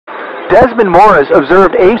Desmond Morris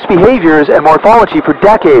observed apes' behaviors and morphology for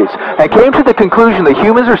decades and came to the conclusion that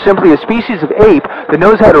humans are simply a species of ape that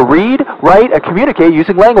knows how to read, write, and communicate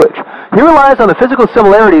using language. He relies on the physical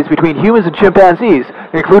similarities between humans and chimpanzees,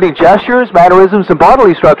 including gestures, mannerisms, and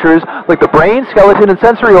bodily structures like the brain, skeleton, and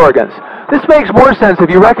sensory organs. This makes more sense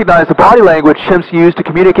if you recognize the body language chimps use to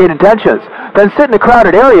communicate intentions, then sit in a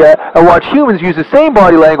crowded area and watch humans use the same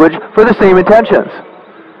body language for the same intentions.